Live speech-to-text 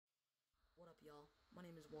My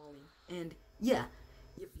name is Wally, and yeah,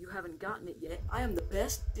 if you haven't gotten it yet, I am the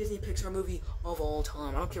best Disney Pixar movie of all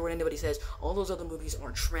time. I don't care what anybody says. All those other movies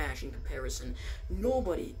are trash in comparison.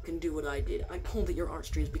 Nobody can do what I did. I pulled at your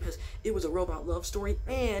heartstrings because it was a robot love story,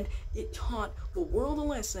 and it taught the world a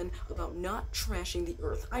lesson about not trashing the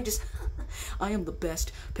earth. I am the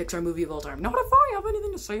best Pixar movie of all time. Not if I have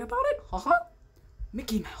anything to say about it. Haha.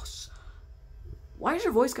 Mickey Mouse. Why has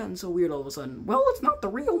your voice gotten so weird all of a sudden? Well, it's not the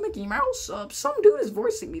real Mickey Mouse. Some dude is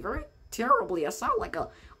voicing me very terribly. I sound like a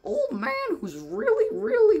old man who's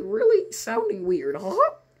really sounding weird, huh?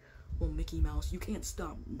 Well, Mickey Mouse, you can't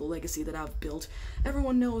stop the legacy that I've built.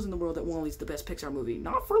 Everyone knows in the world that WALL-E's the best Pixar movie.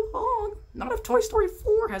 Not for long. Not if Toy Story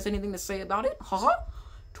 4 has anything to say about it, huh?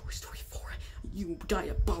 Toy Story 4, you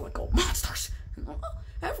diabolical monsters.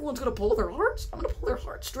 Everyone's gonna pull their hearts. I'm gonna pull their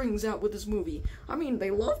heartstrings out with this movie. I mean,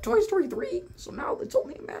 they love Toy Story 3, so now it's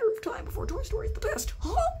only a matter of time before Toy Story's the best,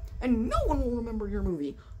 huh? And no one will remember your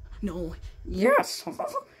movie. No, yes,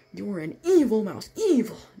 you're an evil mouse.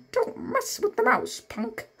 Evil. Don't mess with the mouse,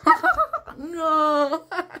 punk. No.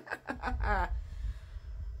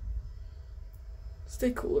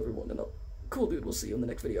 Stay cool, everyone, and cool dude, we'll see you in the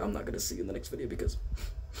next video. I'm not gonna see you in the next video because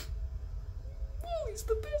WALL-E's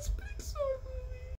the best Pixar.